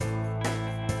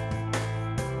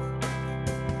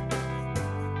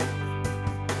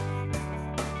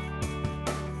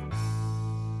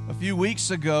few weeks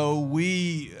ago,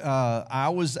 I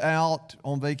was out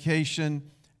on vacation,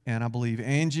 and I believe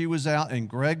Angie was out, and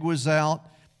Greg was out,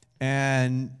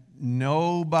 and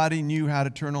nobody knew how to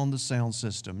turn on the sound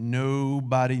system.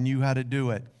 Nobody knew how to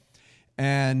do it.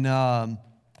 And, that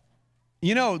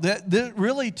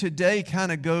really today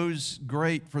kind of goes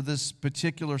great for this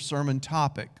particular sermon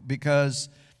topic, because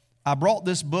I brought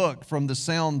this book from the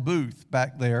sound booth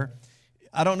back there.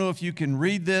 I don't know if you can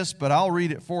read this, but I'll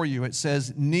read it for you. It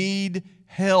says, Need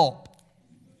Help.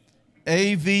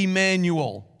 AV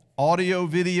Manual, Audio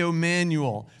Video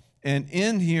Manual. And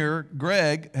in here,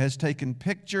 Greg has taken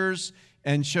pictures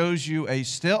and shows you a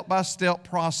step-by-step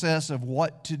process of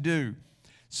what to do.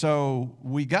 So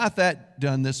we got that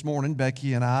done this morning,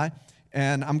 Becky and I,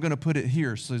 and I'm going to put it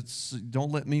here, so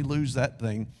don't let me lose that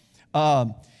thing.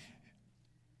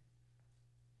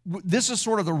 This is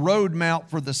sort of the roadmap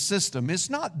for the system.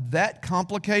 It's not that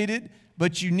complicated,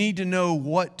 but you need to know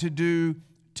what to do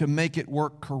to make it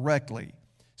work correctly.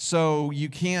 So you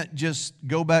can't just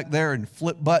go back there and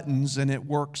flip buttons and it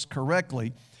works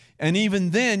correctly. And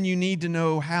even then, you need to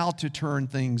know how to turn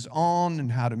things on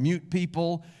and how to mute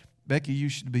people. Becky, you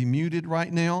should be muted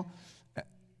right now.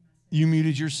 You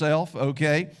muted yourself,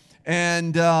 okay.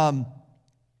 And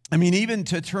even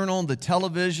to turn on the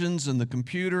televisions and the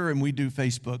computer, and we do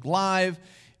Facebook Live,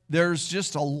 there's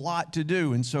just a lot to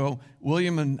do. And so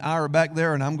William and I are back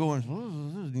there, and I'm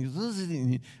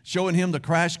going, showing him the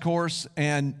crash course.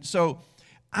 And so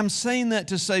I'm saying that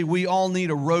to say we all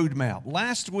need a roadmap.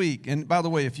 Last week, and by the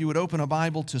way, if you would open a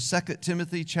Bible to 2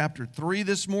 Timothy chapter 3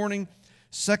 this morning,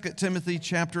 2 Timothy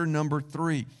chapter number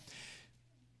 3.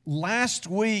 Last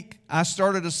week, I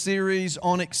started a series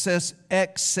on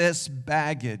excess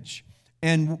baggage.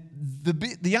 And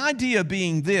the idea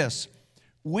being this: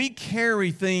 we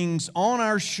carry things on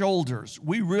our shoulders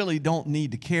we really don't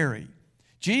need to carry.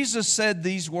 Jesus said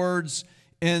these words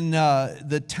in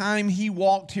the time He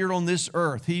walked here on this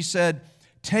earth. He said,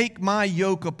 "Take my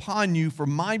yoke upon you, for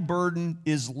my burden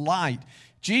is light."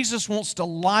 Jesus wants to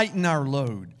lighten our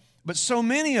load. But so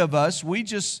many of us, we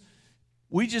just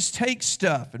take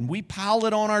stuff and we pile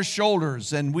it on our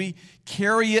shoulders and we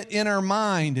carry it in our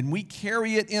mind and we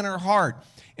carry it in our heart,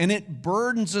 and it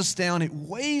burdens us down, it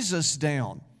weighs us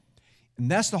down.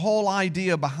 And that's the whole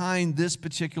idea behind this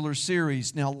particular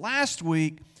series. Now, last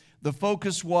week, the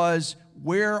focus was,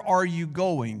 where are you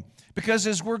going? Because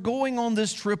as we're going on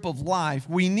this trip of life,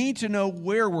 we need to know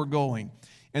where we're going.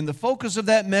 And the focus of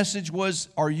that message was,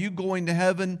 are you going to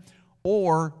heaven?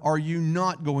 Or are you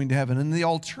not going to heaven? And the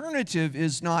alternative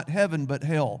is not heaven, but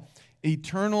hell.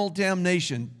 Eternal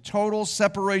damnation, total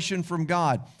separation from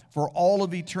God for all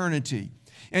of eternity.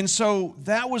 And so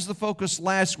that was the focus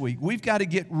last week. We've got to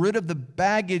get rid of the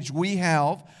baggage we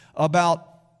have about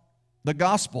the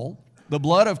gospel, the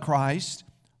blood of Christ,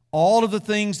 all of the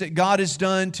things that God has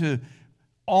done to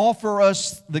offer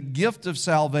us the gift of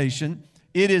salvation.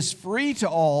 It is free to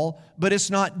all, but it's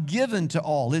not given to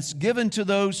all. It's given to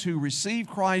those who receive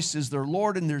Christ as their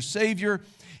Lord and their Savior.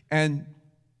 And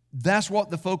that's what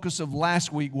the focus of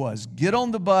last week was. Get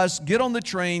on the bus, get on the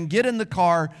train, get in the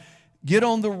car, get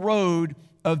on the road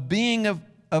of being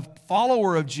a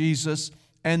follower of Jesus.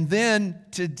 And then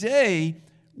today,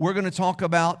 we're going to talk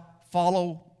about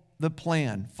follow the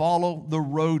plan, follow the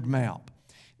roadmap.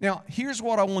 Now, here's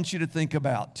what I want you to think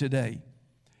about today.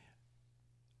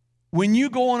 When you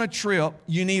go on a trip,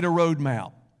 you need a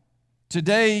roadmap.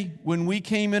 Today, when we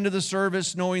came into the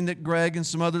service knowing that Greg and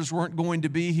some others weren't going to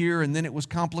be here, and then it was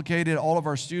complicated, all of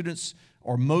our students,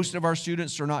 or most of our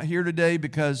students, are not here today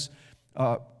because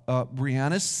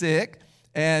Brianna's sick,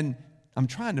 and I'm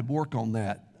trying to work on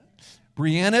that.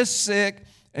 Brianna's sick,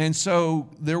 and so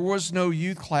there was no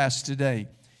youth class today.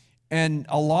 And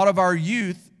a lot of our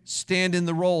youth stand in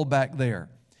the role back there.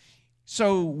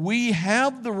 So we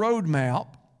have the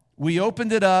roadmap. We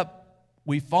opened it up,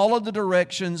 we followed the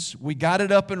directions, we got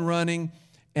it up and running,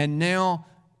 and now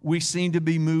we seem to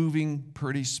be moving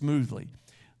pretty smoothly.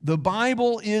 The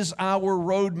Bible is our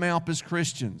roadmap as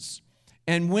Christians.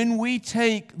 And when we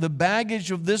take the baggage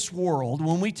of this world,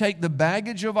 when we take the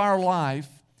baggage of our life,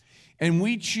 and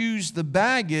we choose the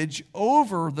baggage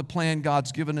over the plan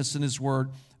God's given us in His Word,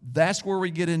 that's where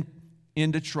we get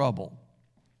into trouble.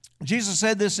 Jesus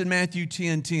said this in Matthew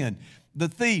 10:10. The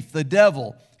thief, the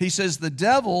devil, he says the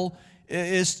devil,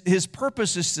 his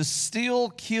purpose is to steal,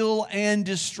 kill, and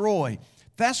destroy.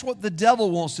 That's what the devil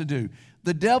wants to do.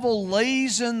 The devil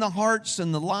lays in the hearts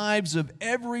and the lives of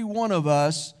every one of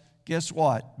us, guess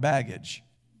what? Baggage.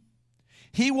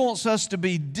 He wants us to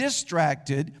be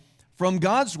distracted from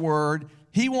God's Word.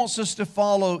 He wants us to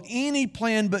follow any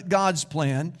plan but God's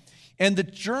plan. And the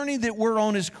journey that we're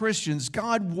on as Christians,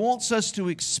 God wants us to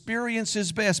experience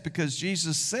His best, because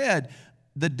Jesus said,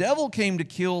 the devil came to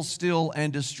kill, steal,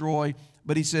 and destroy,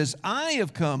 but He says, I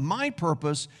have come, my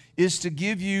purpose is to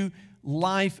give you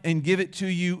life and give it to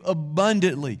you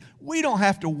abundantly. We don't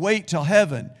have to wait till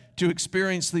heaven to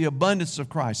experience the abundance of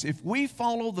Christ. If we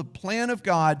follow the plan of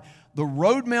God, the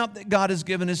roadmap that God has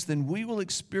given us, then we will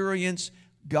experience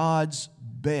God's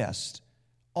best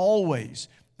always,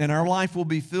 and our life will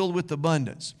be filled with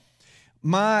abundance.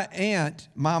 My aunt,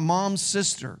 my mom's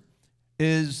sister,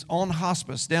 is on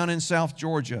hospice down in South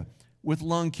Georgia with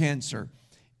lung cancer.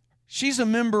 She's a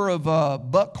member of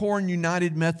Buckhorn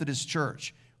United Methodist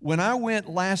Church. When I went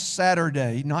last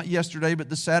Saturday, not yesterday, but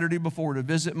the Saturday before, to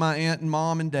visit my aunt and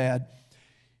mom and dad,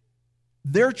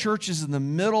 their church is in the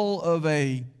middle of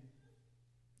a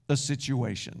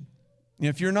situation.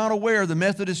 If you're not aware, the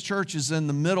Methodist Church is in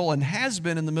the middle and has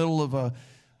been in the middle of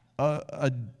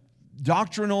a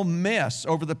doctrinal mess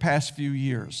over the past few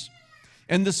years.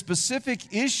 And the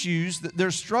specific issues that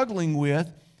they're struggling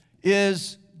with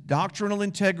is doctrinal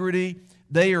integrity.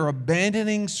 They are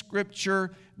abandoning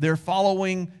Scripture. They're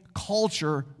following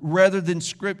culture rather than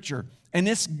Scripture. And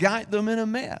it's got them in a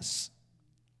mess.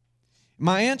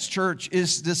 My aunt's church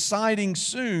is deciding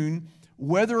soon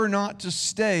whether or not to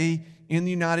stay in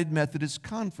the United Methodist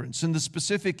Conference. And the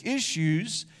specific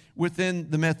issues within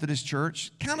the Methodist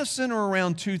Church kind of center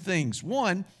around two things.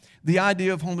 One, the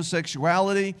idea of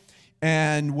homosexuality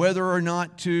and whether or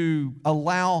not to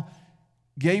allow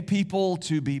gay people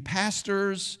to be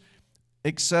pastors,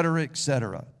 etc.,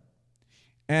 etc.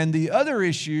 And the other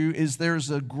issue is there's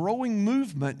a growing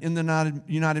movement in the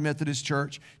United Methodist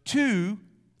Church to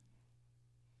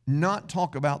not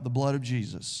talk about the blood of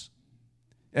Jesus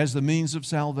as the means of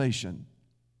salvation.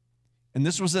 And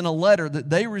this was in a letter that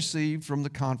they received from the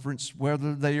conference,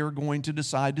 whether they are going to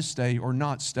decide to stay or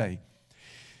not stay.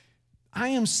 I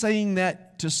am saying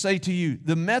that to say to you,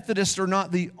 the Methodists are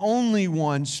not the only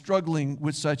ones struggling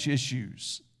with such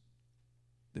issues.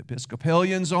 The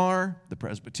Episcopalians are, the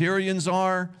Presbyterians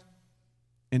are,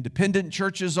 independent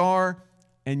churches are,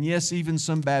 and yes, even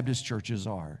some Baptist churches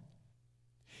are.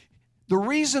 The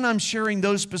reason I'm sharing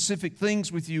those specific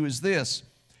things with you is this.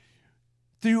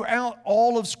 Throughout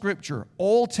all of Scripture,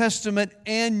 Old Testament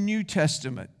and New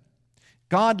Testament,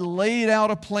 God laid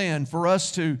out a plan for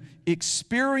us to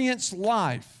experience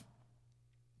life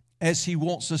as He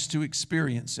wants us to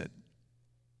experience it.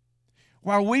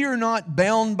 While we are not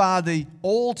bound by the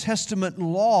Old Testament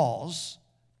laws,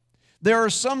 there are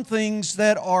some things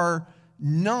that are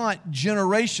not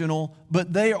generational,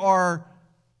 but they are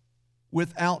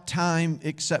without time,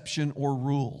 exception, or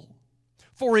rule.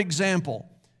 For example,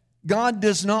 God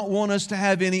does not want us to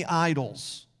have any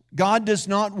idols. God does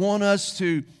not want us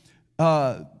to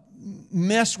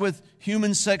mess with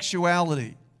human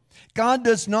sexuality. God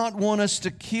does not want us to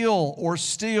kill or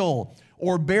steal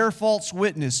or bear false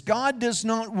witness. God does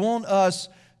not want us.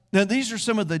 Now, these are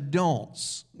some of the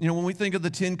don'ts. You know, when we think of the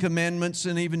Ten Commandments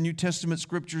and even New Testament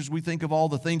scriptures, we think of all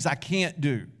the things I can't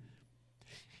do.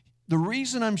 The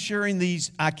reason I'm sharing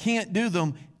these, I can't do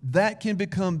them, that can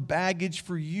become baggage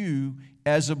for you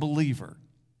as a believer.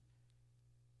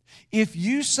 If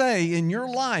you say in your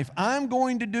life, I'm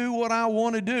going to do what I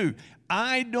want to do,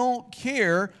 I don't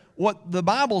care what the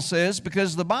Bible says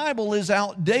because the Bible is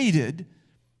outdated,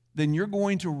 then you're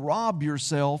going to rob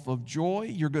yourself of joy.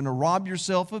 You're going to rob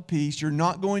yourself of peace. You're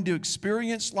not going to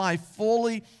experience life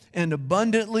fully and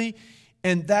abundantly,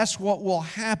 and that's what will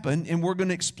happen, and we're going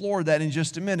to explore that in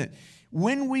just a minute.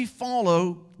 When we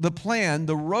follow the plan,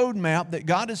 the roadmap that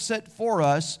God has set for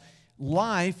us,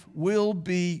 life will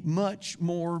be much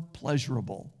more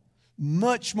pleasurable,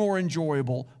 much more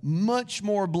enjoyable, much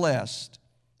more blessed.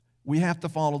 We have to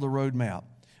follow the roadmap.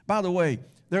 By the way,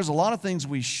 there's a lot of things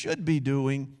we should be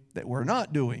doing that we're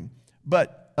not doing.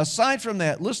 But aside from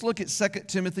that, let's look at 2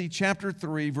 Timothy chapter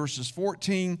 3, verses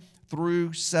 14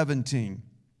 through 17.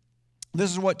 This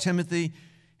is what Timothy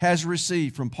has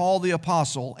received from Paul the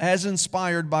apostle as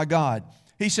inspired by God.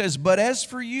 He says, "But as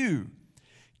for you,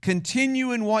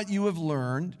 continue in what you have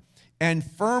learned and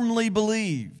firmly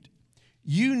believed.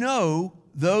 You know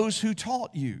those who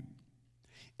taught you,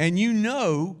 and you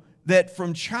know that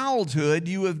from childhood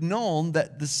you have known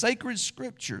that the sacred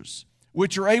scriptures,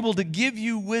 which are able to give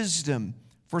you wisdom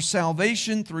for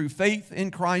salvation through faith in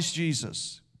Christ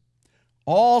Jesus.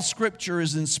 All Scripture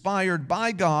is inspired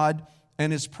by God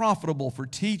and is profitable for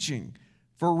teaching,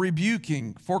 for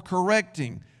rebuking, for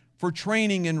correcting, for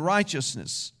training in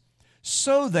righteousness,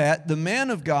 so that the man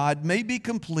of God may be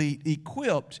complete,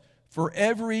 equipped for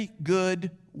every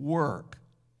good work."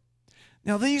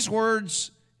 Now, these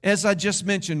words as I just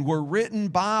mentioned, were written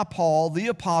by Paul, the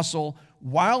apostle,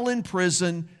 while in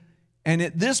prison. And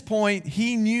at this point,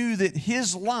 he knew that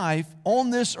his life on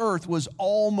this earth was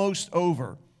almost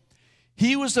over.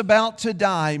 He was about to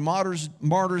die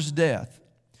martyr's death.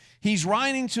 He's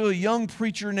writing to a young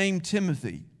preacher named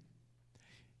Timothy.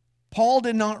 Paul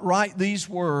did not write these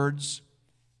words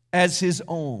as his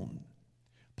own.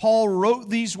 Paul wrote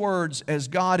these words as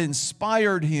God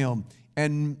inspired him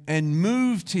and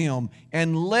moved him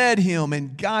and led him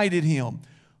and guided him.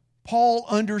 Paul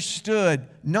understood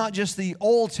not just the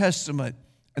Old Testament,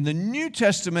 and the New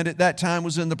Testament at that time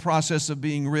was in the process of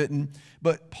being written,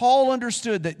 but Paul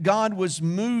understood that God was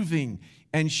moving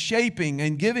and shaping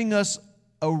and giving us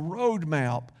a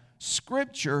roadmap,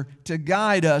 Scripture, to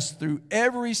guide us through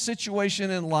every situation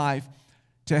in life,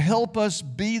 to help us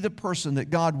be the person that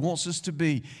God wants us to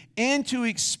be, and to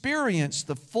experience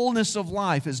the fullness of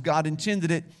life as God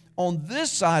intended it on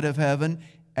this side of heaven,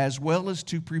 as well as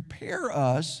to prepare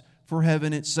us for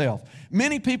heaven itself.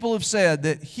 Many people have said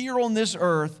that here on this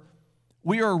earth,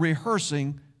 we are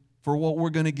rehearsing for what we're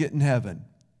going to get in heaven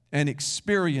and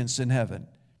experience in heaven.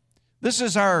 This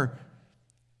is our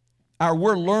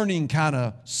we're learning kind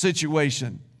of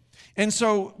situation. And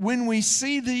so when we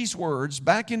see these words,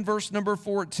 back in verse number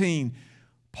 14,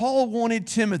 Paul wanted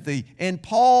Timothy, and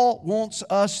Paul wants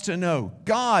us to know,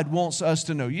 God wants us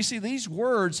to know. You see, these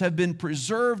words have been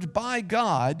preserved by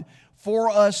God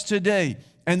for us today,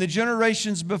 and the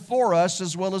generations before us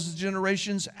as well as the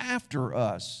generations after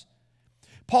us.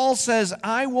 Paul says,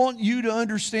 I want you to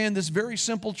understand this very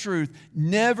simple truth.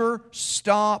 Never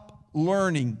stop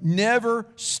learning. Never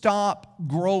stop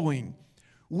growing.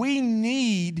 We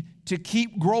need to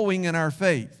keep growing in our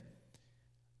faith.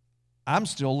 I'm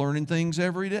still learning things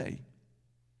every day.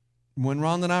 When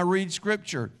Ron and I read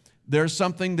Scripture, there's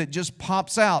something that just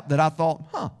pops out that I thought,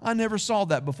 I never saw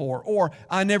that before, or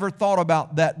I never thought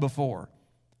about that before.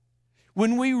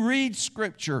 When we read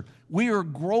Scripture, we are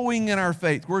growing in our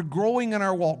faith. We're growing in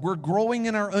our walk. We're growing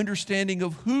in our understanding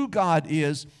of who God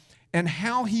is and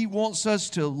how He wants us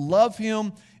to love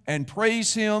Him and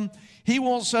praise Him. He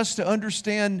wants us to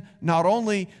understand not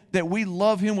only that we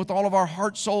love Him with all of our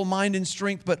heart, soul, mind, and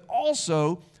strength, but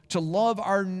also to love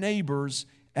our neighbors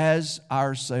as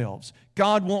ourselves.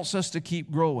 God wants us to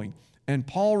keep growing. And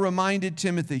Paul reminded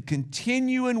Timothy,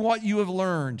 continue in what you have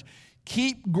learned.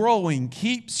 Keep growing,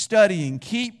 keep studying,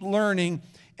 keep learning.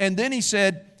 And then he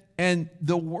said, and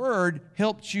the Word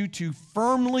helps you to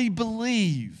firmly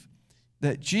believe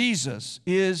that Jesus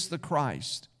is the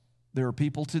Christ. There are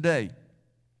people today,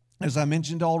 as I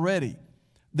mentioned already,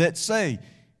 that say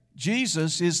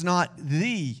Jesus is not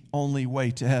the only way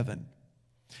to heaven.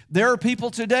 There are people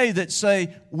today that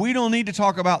say we don't need to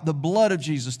talk about the blood of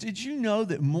Jesus. Did you know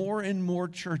that more and more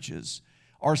churches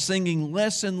are singing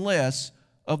less and less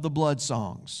of the blood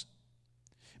songs?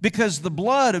 Because the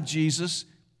blood of Jesus,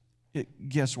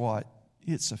 guess what?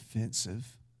 It's offensive.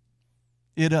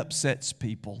 It upsets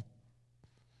people.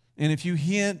 And if you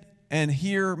hint and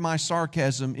hear my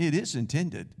sarcasm, it is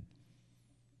intended.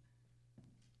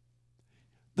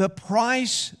 The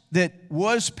price that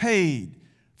was paid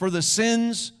for the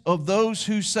sins of those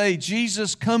who say,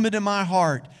 Jesus, come into my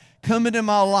heart, come into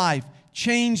my life,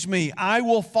 change me, I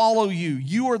will follow you.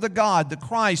 You are the God, the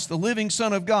Christ, the living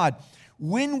Son of God.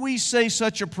 When we say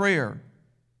such a prayer,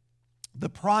 the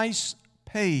price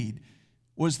paid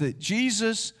was that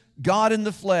Jesus, God in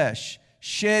the flesh,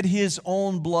 shed His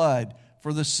own blood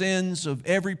for the sins of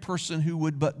every person who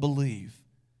would but believe.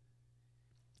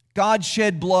 God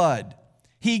shed blood.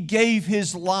 He gave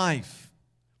His life.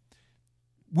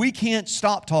 We can't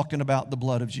stop talking about the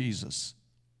blood of Jesus.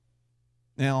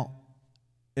 Now,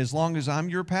 as long as I'm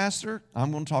your pastor,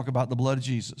 I'm going to talk about the blood of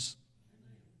Jesus.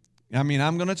 I'm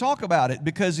going to talk about it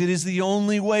because it is the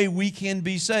only way we can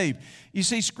be saved. You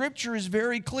see, Scripture is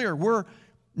very clear.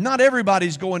 Not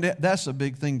everybody's going to, that's a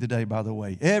big thing today, by the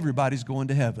way. Everybody's going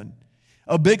to heaven.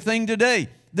 A big thing today,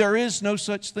 there is no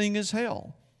such thing as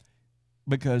hell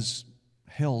because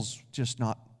hell's just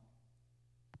not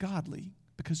godly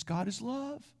because God is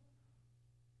love.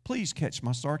 Please catch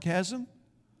my sarcasm.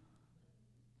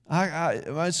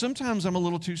 Sometimes I'm a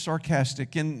little too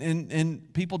sarcastic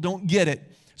and people don't get it.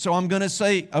 So I'm going to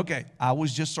say, okay, I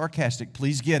was just sarcastic.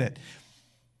 Please get it.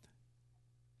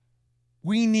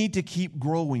 We need to keep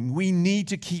growing. We need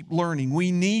to keep learning.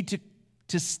 We need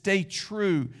to stay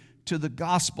true to the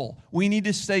gospel. We need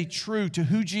to stay true to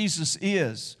who Jesus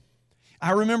is.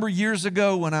 I remember years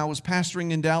ago when I was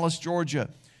pastoring in Dallas,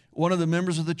 Georgia, one of the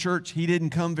members of the church, he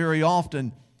didn't come very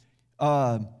often.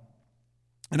 And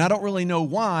I don't really know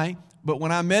why, but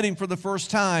when I met him for the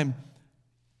first time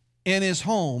in his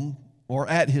home, or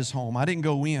at his home. I didn't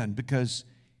go in because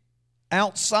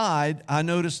outside I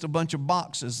noticed a bunch of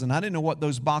boxes, and I didn't know what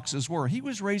those boxes were. He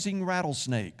was raising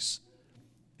rattlesnakes.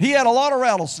 He had a lot of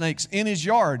rattlesnakes in his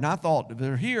yard, and I thought, if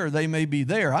they're here, they may be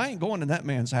there. I ain't going to that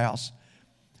man's house.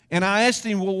 And I asked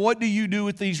him, well, what do you do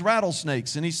with these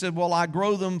rattlesnakes? And he said, well, I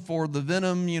grow them for the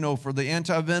venom, for the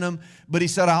anti-venom. But he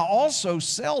said, I also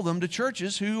sell them to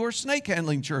churches who are snake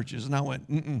handling churches. And I went,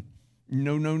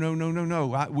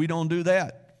 no. We don't do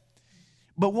that.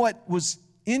 But what was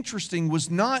interesting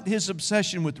was not his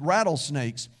obsession with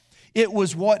rattlesnakes. It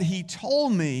was what he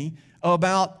told me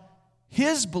about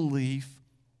his belief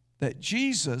that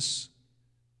Jesus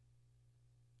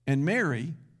and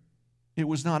Mary, it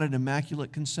was not an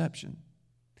immaculate conception.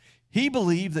 He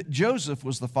believed that Joseph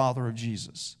was the father of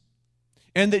Jesus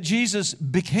and that Jesus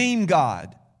became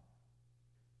God.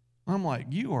 I'm like,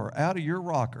 you are out of your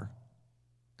rocker.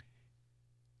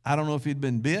 I don't know if he'd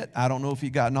been bit. I don't know if he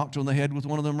got knocked on the head with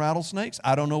one of them rattlesnakes.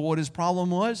 I don't know what his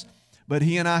problem was, but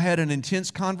he and I had an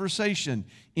intense conversation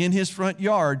in his front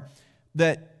yard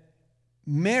that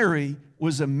Mary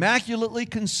was immaculately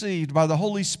conceived by the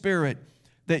Holy Spirit,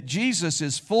 that Jesus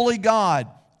is fully God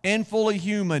and fully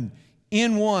human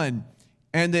in one,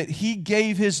 and that he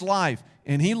gave his life.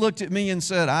 And he looked at me and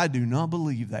said, I do not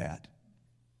believe that.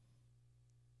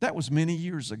 That was many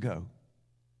years ago.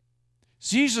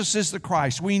 Jesus is the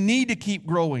Christ. We need to keep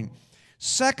growing.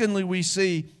 Secondly, we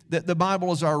see that the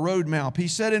Bible is our roadmap. He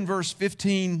said in verse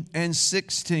 15 and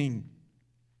 16,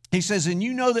 he says, and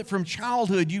you know that from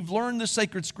childhood you've learned the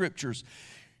sacred scriptures.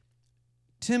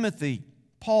 Timothy,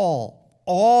 Paul,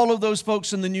 all of those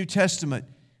folks in the New Testament,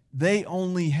 they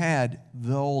only had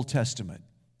the Old Testament.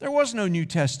 There was no New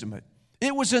Testament.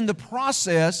 It was in the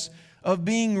process of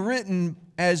being written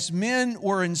as men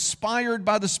were inspired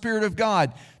by the Spirit of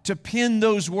God to pen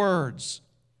those words.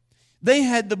 They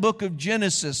had the book of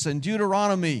Genesis and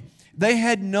Deuteronomy. They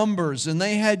had Numbers, and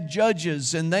they had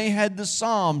Judges, and they had the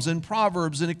Psalms and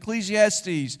Proverbs and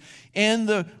Ecclesiastes and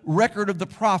the record of the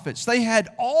prophets. They had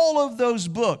all of those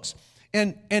books.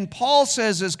 And Paul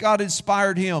says, as God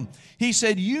inspired him, he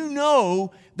said, you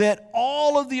know that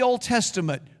all of the Old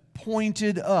Testament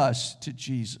pointed us to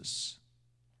Jesus.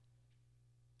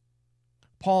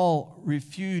 Paul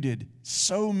refuted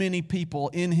so many people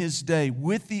in his day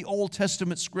with the Old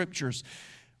Testament scriptures,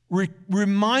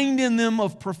 reminding them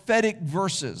of prophetic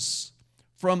verses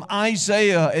from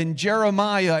Isaiah and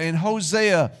Jeremiah and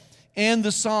Hosea and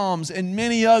the Psalms and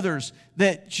many others,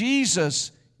 that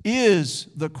Jesus is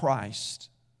the Christ.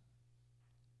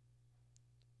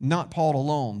 Not Paul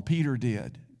alone. Peter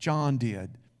did, John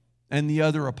did, and the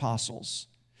other apostles.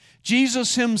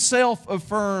 Jesus himself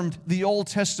affirmed the Old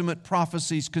Testament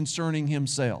prophecies concerning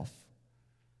himself.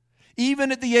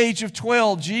 Even at the age of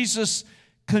 12, Jesus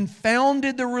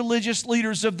confounded the religious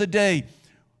leaders of the day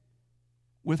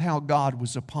with how God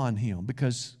was upon him,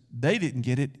 because they didn't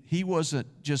get it. He wasn't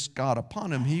just God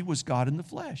upon him, he was God in the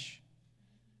flesh.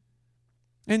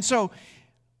 And so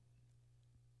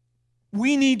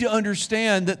we need to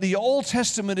understand that the Old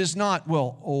Testament is not,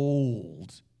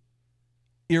 old,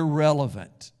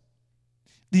 irrelevant.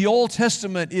 The Old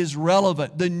Testament is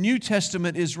relevant. The New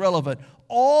Testament is relevant.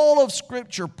 All of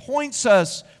Scripture points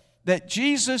us that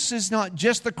Jesus is not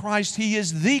just the Christ, He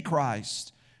is the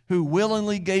Christ who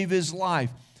willingly gave His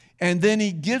life. And then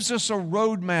He gives us a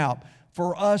roadmap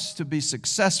for us to be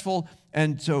successful.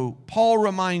 And so Paul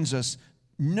reminds us,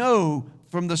 know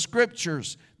from the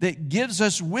Scriptures that gives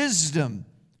us wisdom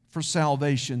for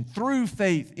salvation through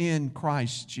faith in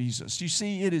Christ Jesus. You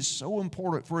see, it is so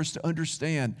important for us to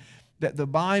understand that the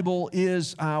Bible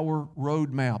is our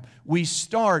roadmap. We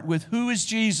start with who is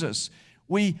Jesus.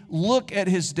 We look at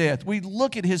His death. We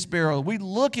look at His burial. We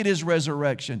look at His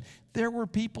resurrection. There were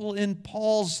people in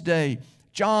Paul's day,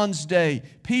 John's day,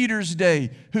 Peter's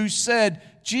day, who said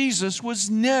Jesus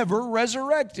was never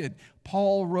resurrected.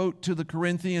 Paul wrote to the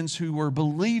Corinthians who were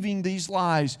believing these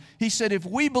lies. He said, if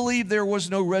we believe there was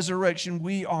no resurrection,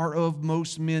 we are of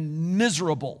most men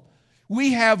miserable.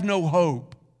 We have no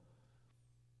hope.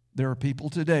 There are people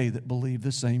today that believe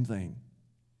the same thing.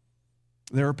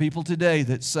 There are people today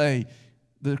that say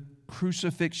the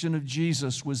crucifixion of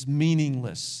Jesus was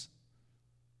meaningless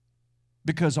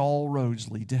because all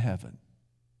roads lead to heaven.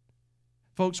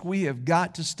 Folks, we have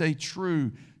got to stay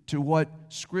true to what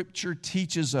Scripture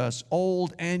teaches us,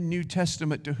 Old and New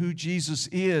Testament, to who Jesus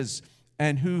is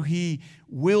and who He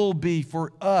will be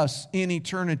for us in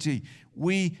eternity.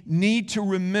 We need to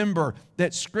remember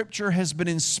that Scripture has been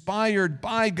inspired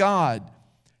by God.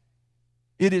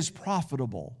 It is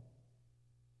profitable.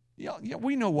 Yeah,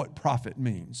 we know what profit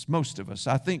means, most of us.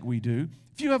 I think we do.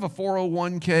 If you have a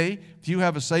 401k, if you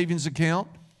have a savings account,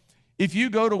 If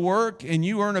you go to work and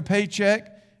you earn a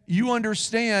paycheck, you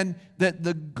understand that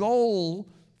the goal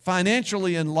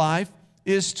financially in life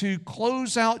is to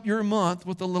close out your month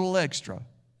with a little extra,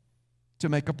 to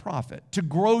make a profit, to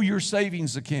grow your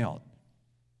savings account.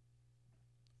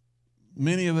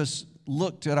 Many of us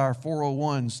looked at our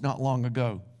 401s not long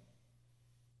ago.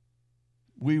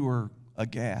 We were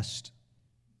aghast.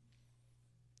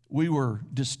 We were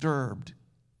disturbed.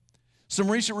 Some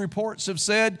recent reports have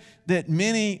said that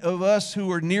many of us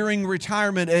who are nearing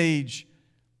retirement age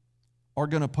are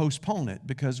going to postpone it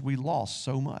because we lost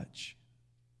so much.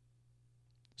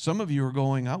 Some of you are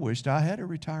going, I wished I had a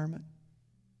retirement.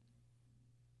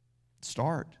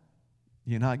 Start.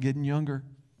 You're not getting younger.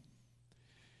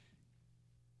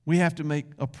 We have to make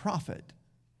a profit.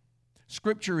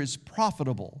 Scripture is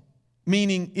profitable,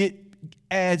 meaning it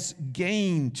adds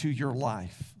gain to your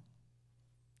life.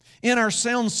 In our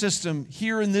sound system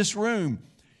here in this room,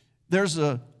 there's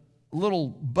a little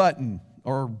button,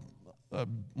 or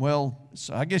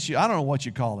I guess I don't know what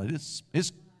you call it.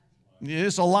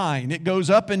 It's a line. It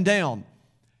goes up and down.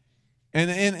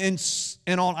 And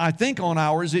on, I think on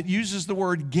ours it uses the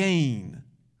word gain,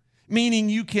 meaning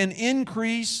you can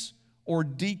increase or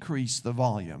decrease the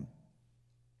volume.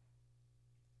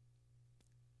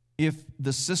 If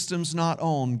the system's not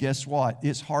on, guess what?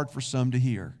 It's hard for some to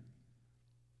hear.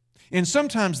 And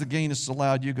sometimes the gain is so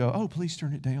loud you go, oh, please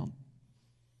turn it down.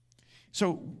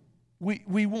 So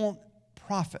we want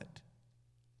profit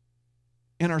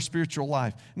in our spiritual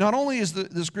life. Not only is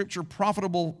the Scripture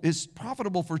profitable, it's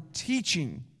profitable for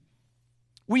teaching.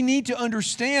 We need to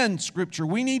understand Scripture.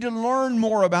 We need to learn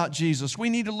more about Jesus. We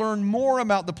need to learn more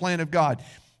about the plan of God.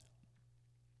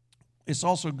 It's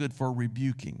also good for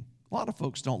rebuking. A lot of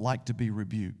folks don't like to be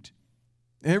rebuked.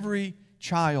 Every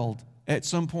child at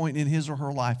some point in his or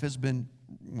her life has been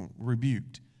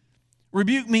rebuked.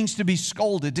 Rebuke means to be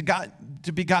scolded,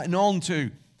 to be gotten on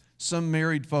to. Some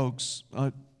married folks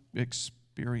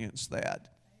experience that.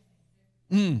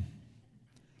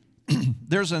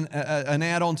 There's an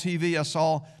ad on TV I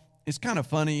saw. It's kind of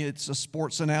funny. It's a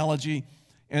sports analogy.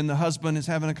 And the husband is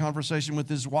having a conversation with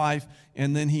his wife,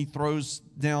 and then he throws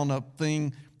down a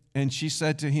thing, and she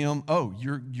said to him, oh,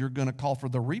 you're going to call for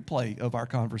the replay of our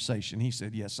conversation. He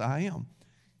said, yes, I am.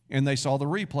 And they saw the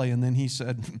replay, and then he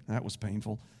said, that was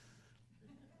painful.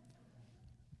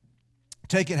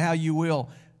 Take it how you will.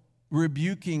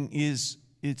 Rebuking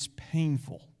it's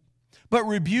painful. But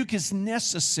rebuke is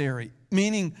necessary,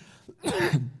 meaning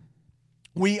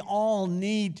we all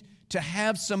need to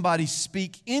have somebody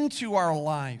speak into our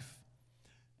life.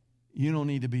 You don't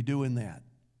need to be doing that.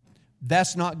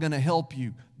 That's not going to help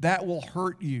you. That will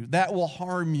hurt you. That will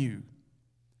harm you.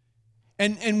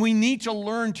 And we need to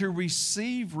learn to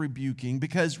receive rebuking,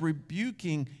 because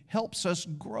rebuking helps us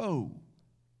grow.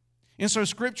 And so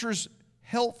Scripture's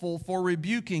helpful for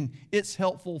rebuking. It's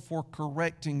helpful for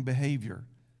correcting behavior.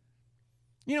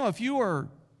 You know,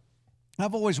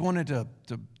 I've always wanted to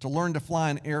learn to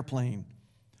fly an airplane.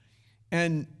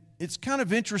 And it's kind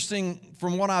of interesting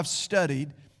from what I've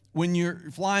studied, when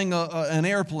you're flying an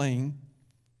airplane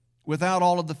without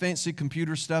all of the fancy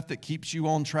computer stuff that keeps you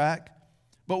on track.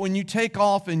 But when you take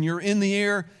off and you're in the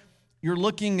air, you're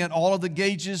looking at all of the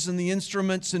gauges and the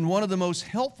instruments, and one of the most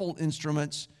helpful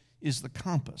instruments is the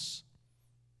compass.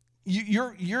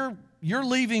 You're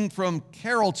leaving from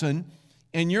Carrollton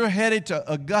and you're headed to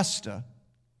Augusta,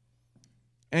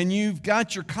 and you've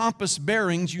got your compass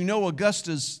bearings. You know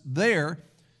Augusta's there,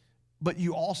 but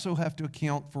you also have to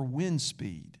account for wind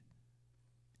speed,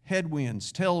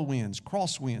 headwinds, tailwinds,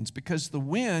 crosswinds, because the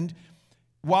wind,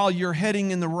 while you're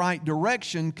heading in the right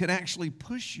direction, can actually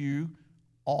push you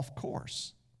off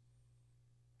course.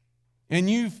 And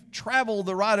you've traveled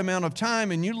the right amount of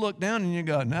time, and you look down and you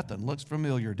go, nothing looks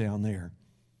familiar down there.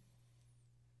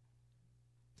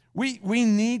 We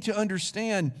need to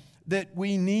understand that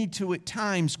we need to at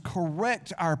times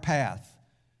correct our path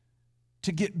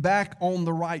to get back on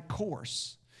the right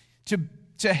course,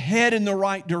 to head in the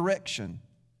right direction.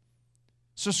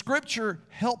 So Scripture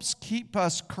helps keep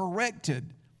us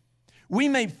corrected. We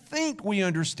may think we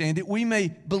understand it. We may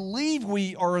believe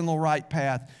we are in the right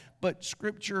path, but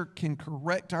Scripture can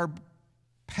correct our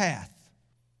path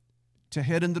to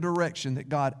head in the direction that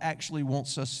God actually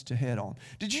wants us to head on.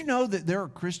 Did you know that there are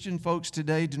Christian folks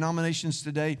today, denominations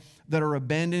today, that are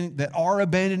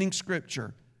abandoning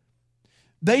Scripture?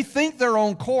 They think they're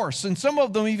on course, and some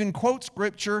of them even quote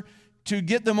Scripture to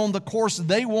get them on the course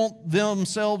they want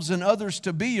themselves and others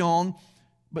to be on,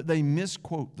 but they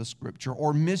misquote the Scripture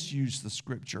or misuse the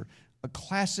Scripture. A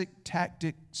classic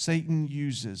tactic Satan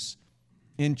uses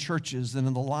in churches and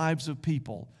in the lives of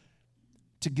people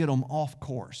to get them off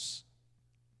course.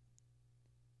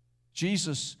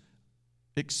 Jesus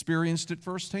experienced it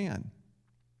firsthand.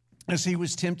 As he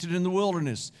was tempted in the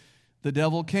wilderness, the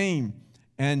devil came,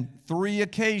 and 3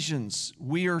 occasions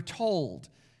we are told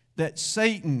that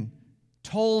Satan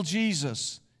told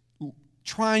Jesus,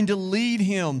 trying to lead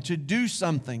him to do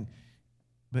something.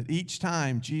 But each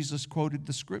time Jesus quoted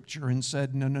the scripture and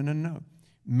said, no, no, no, no.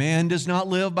 Man does not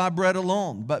live by bread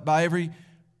alone, but by every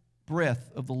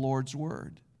breath of the Lord's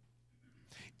word.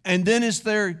 And then as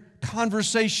their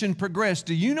conversation progressed,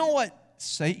 do you know what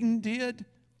Satan did?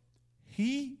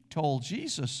 He told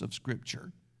Jesus of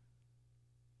scripture.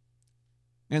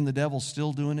 And the devil's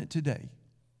still doing it today.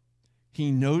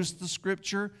 He knows the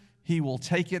scripture. He will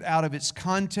take it out of its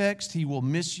context. He will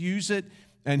misuse it,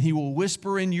 and he will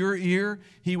whisper in your ear.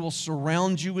 He will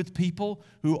surround you with people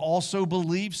who also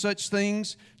believe such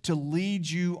things to lead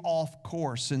you off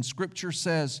course. And scripture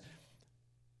says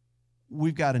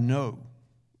we've got to know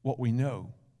what we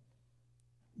know.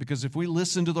 Because if we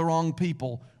listen to the wrong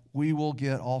people, we will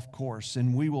get off course,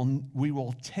 and we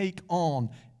will take on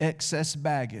excess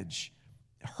baggage,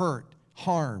 hurt,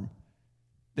 harm,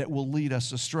 that will lead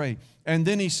us astray. And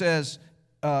then he says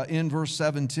in verse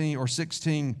 17 or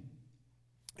 16,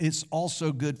 it's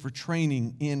also good for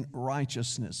training in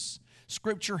righteousness.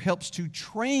 Scripture helps to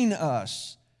train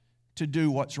us to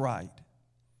do what's right.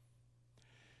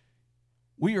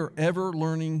 We are ever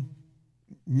learning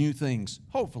new things,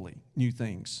 hopefully new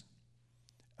things.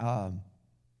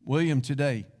 William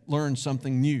today learned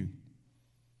something new.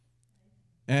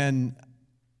 And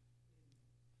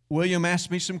William asked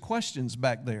me some questions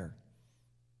back there,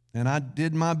 and I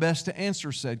did my best to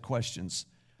answer said questions.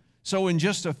 So in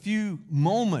just a few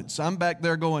moments, I'm back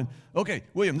there going, okay,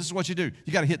 William, this is what you do.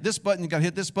 You got to hit this button, you got to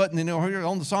hit this button, and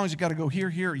on the songs, you got to go here,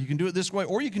 here. You can do it this way,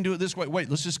 or you can do it this way. Wait,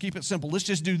 let's just keep it simple. Let's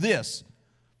just do this.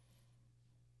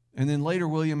 And then later,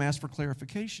 William asked for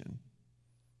clarification.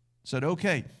 Said,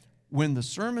 okay, when the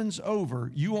sermon's over,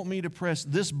 you want me to press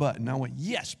this button. I went,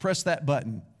 yes, press that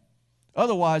button.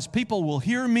 Otherwise, people will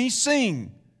hear me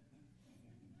sing.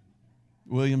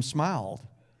 William smiled.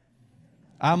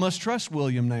 I must trust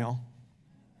William now.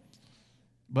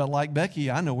 But like Becky,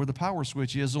 I know where the power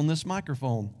switch is on this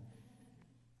microphone.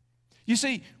 You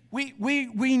see, we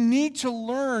need to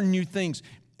learn new things.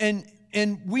 And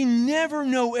we never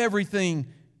know everything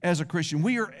as a Christian.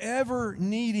 We are ever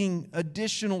needing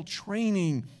additional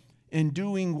training in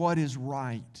doing what is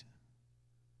right.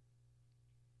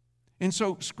 And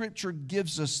so Scripture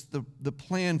gives us the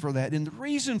plan for that. And the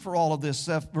reason for all of this,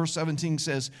 verse 17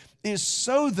 says, is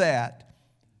so that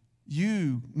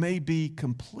you may be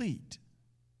complete,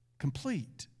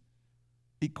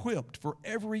 equipped for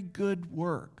every good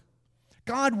work.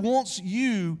 God wants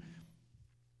you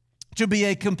to be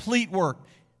a complete work.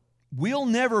 We'll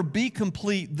never be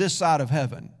complete this side of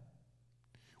heaven.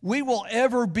 We will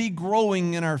ever be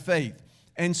growing in our faith.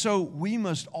 And so we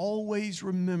must always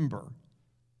remember,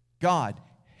 God,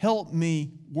 help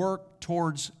me work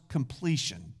towards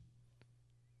completion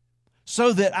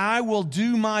so that I will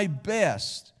do my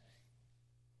best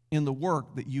in the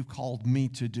work that you've called me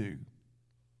to do.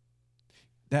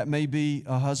 That may be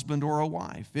a husband or a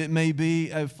wife. It may be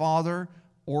a father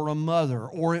or a mother,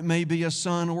 or it may be a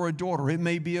son or a daughter. It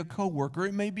may be a coworker.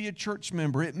 It may be a church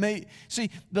member.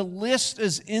 The list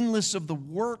is endless of the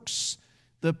works,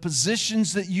 the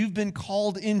positions that you've been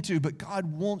called into, but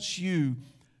God wants you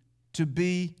to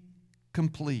be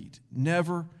complete.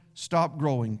 Never stop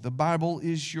growing. The Bible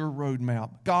is your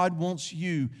roadmap. God wants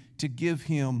you to give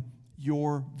Him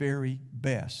your very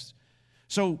best.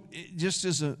 So, just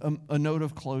as a note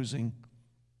of closing,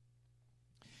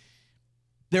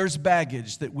 there's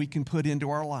baggage that we can put into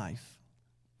our life.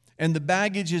 And the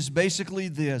baggage is basically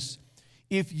this.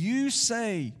 If you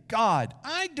say, God,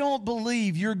 I don't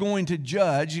believe you're going to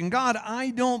judge, and God,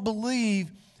 I don't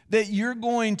believe that you're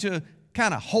going to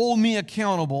kind of hold me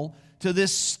accountable to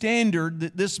this standard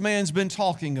that this man's been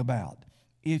talking about.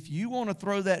 If you want to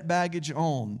throw that baggage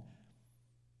on,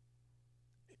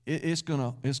 it's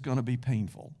gonna be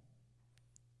painful.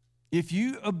 If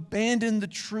you abandon the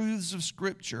truths of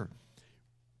Scripture,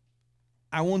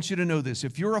 I want you to know this.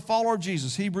 If you're a follower of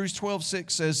Jesus, Hebrews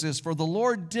 12:6 says this, for the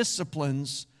Lord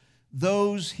disciplines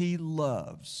those He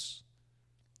loves.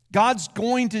 God's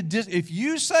going to, if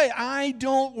you say, I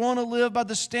don't want to live by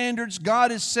the standards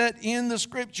God has set in the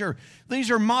Scripture, these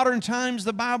are modern times,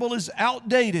 the Bible is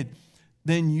outdated,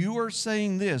 then you are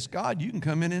saying this, God, you can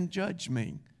come in and judge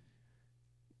me.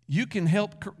 You can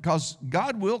help, because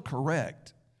God will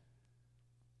correct.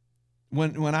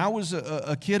 When I was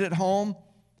a kid at home,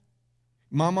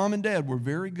 my mom and dad were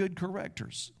very good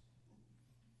correctors.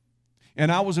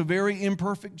 And I was a very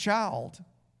imperfect child.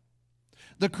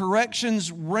 The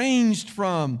corrections ranged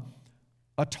from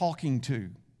a talking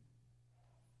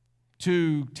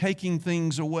to taking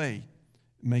things away,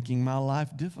 making my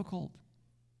life difficult,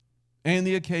 and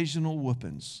the occasional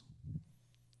whoopings.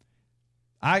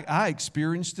 I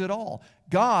experienced it all.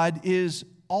 God is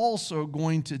also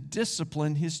going to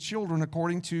discipline His children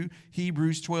according to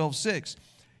Hebrews 12:6.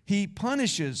 He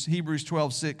punishes, Hebrews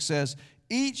 12:6 says,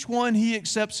 each one He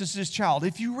accepts as His child.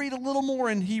 If you read a little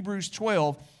more in Hebrews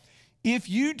 12, if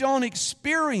you don't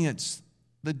experience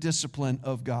the discipline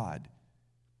of God,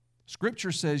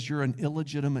 Scripture says you're an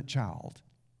illegitimate child.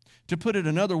 To put it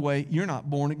another way, you're not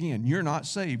born again. You're not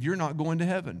saved. You're not going to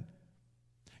heaven.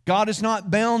 God is not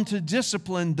bound to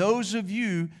discipline those of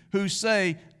you who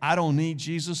say, I don't need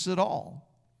Jesus at all.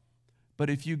 But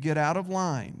if you get out of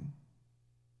line,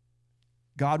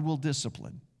 God will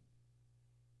discipline.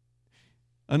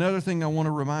 Another thing I want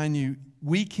to remind you,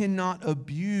 we cannot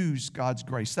abuse God's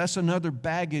grace. That's another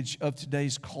baggage of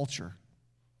today's culture.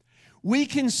 We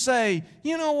can say,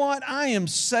 you know what, I am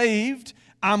saved,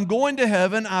 I'm going to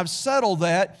heaven, I've settled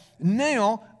that,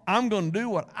 now I'm going to do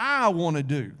what I want to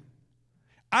do.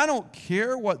 I don't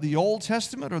care what the Old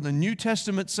Testament or the New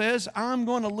Testament says, I'm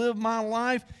going to live my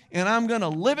life and I'm going to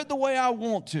live it the way I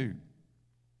want to.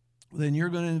 Then you're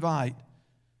going to invite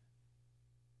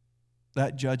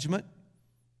that judgment,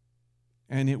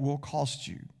 and it will cost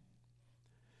you.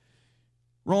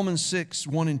 Romans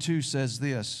 6:1-2 says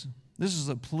this. This is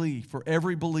a plea for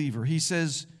every believer. He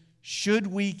says, should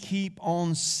we keep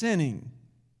on sinning?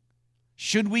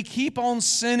 Should we keep on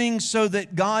sinning so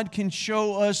that God can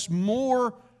show us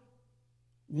more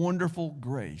wonderful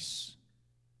grace?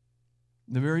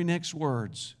 The very next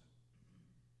words,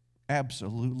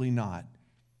 absolutely not.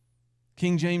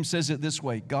 King James says it this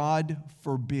way, God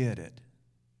forbid it.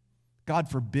 God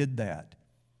forbid that.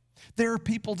 There are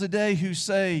people today who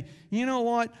say, you know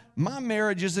what, my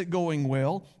marriage isn't going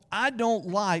well. I don't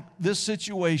like this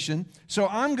situation, so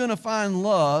I'm going to find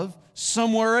love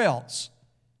somewhere else.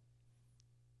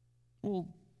 Well,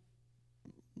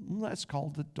 that's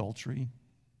called adultery.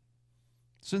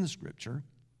 It's in the Scripture.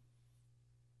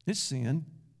 It's sin.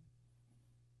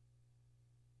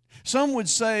 Some would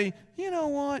say, you know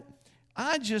what,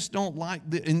 I just don't like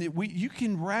this. And you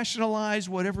can rationalize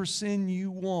whatever sin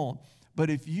you want. But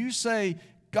if you say,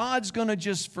 God's going to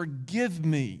just forgive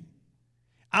me,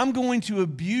 I'm going to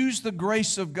abuse the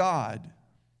grace of God,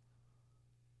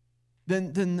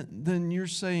 then you're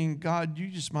saying, God, you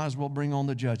just might as well bring on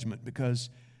the judgment, because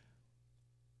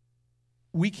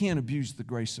we can't abuse the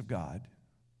grace of God.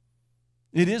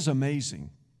 It is amazing,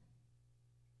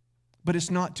 but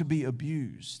it's not to be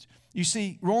abused. You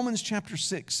see, Romans chapter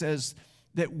 6 says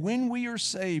that when we are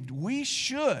saved, we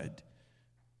should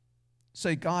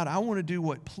say, God, I want to do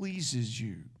what pleases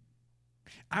you.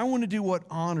 I want to do what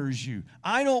honors you.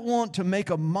 I don't want to make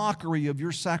a mockery of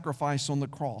your sacrifice on the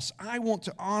cross. I want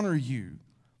to honor you.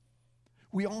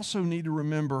 We also need to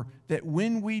remember that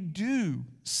when we do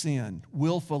sin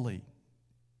willfully,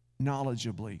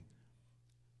 knowledgeably,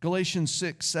 Galatians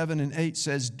 6:7-8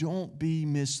 says, don't be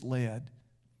misled.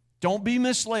 Don't be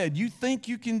misled. You think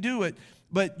you can do it,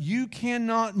 but you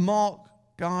cannot mock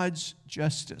God's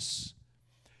justice.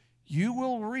 You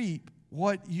will reap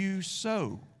what you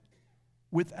sow,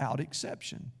 without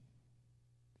exception.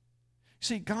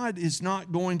 See, God is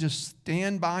not going to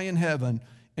stand by in heaven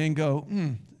and go,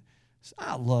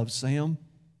 I love Sam.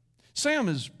 Sam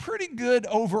is pretty good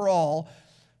overall,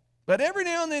 but every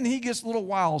now and then he gets a little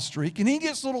wild streak, and he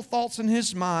gets little thoughts in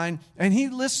his mind, and he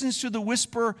listens to the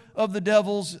whisper of the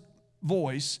devil's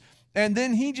voice, and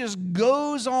then he just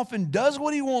goes off and does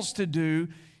what he wants to do.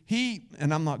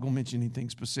 And I'm not going to mention anything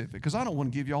specific because I don't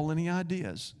want to give y'all any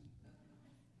ideas.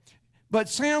 But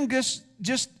Sam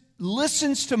just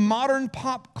listens to modern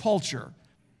pop culture.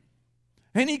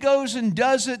 And he goes and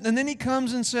does it, and then he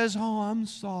comes and says, oh, I'm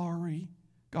sorry.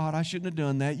 God, I shouldn't have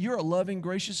done that. You're a loving,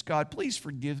 gracious God. Please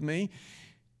forgive me.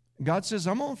 God says,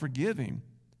 I'm going to forgive him.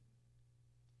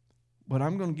 But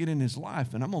I'm going to get in his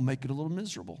life, and I'm going to make it a little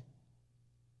miserable.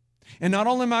 And not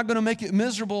only am I going to make it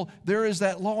miserable, there is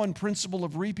that law and principle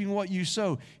of reaping what you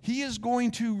sow. He is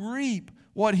going to reap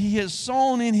what he has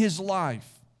sown in his life.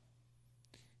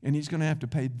 And he's going to have to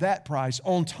pay that price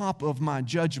on top of my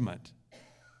judgment.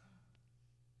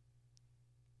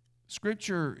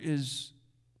 Scripture is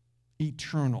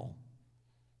eternal.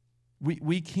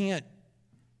 We can't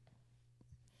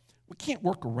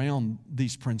work around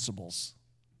these principles.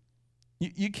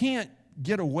 You can't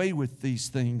get away with these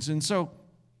things. And so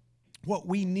what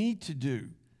we need to do,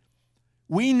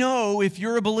 we know if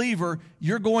you're a believer,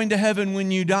 you're going to heaven when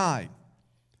you die.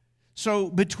 So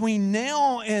between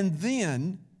now and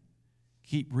then,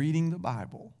 Keep reading the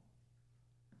Bible.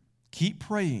 Keep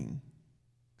praying.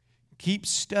 Keep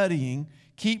studying.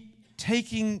 Keep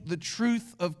taking the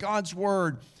truth of God's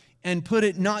Word and put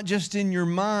it not just in your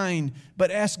mind,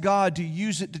 but ask God to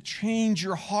use it to change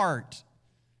your heart.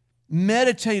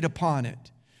 Meditate upon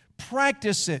it.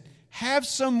 Practice it. Have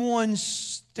someone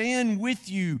stand with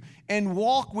you and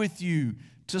walk with you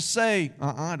to say,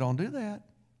 don't do that.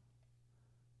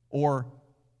 Or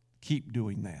keep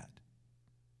doing that.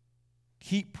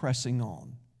 Keep pressing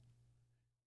on.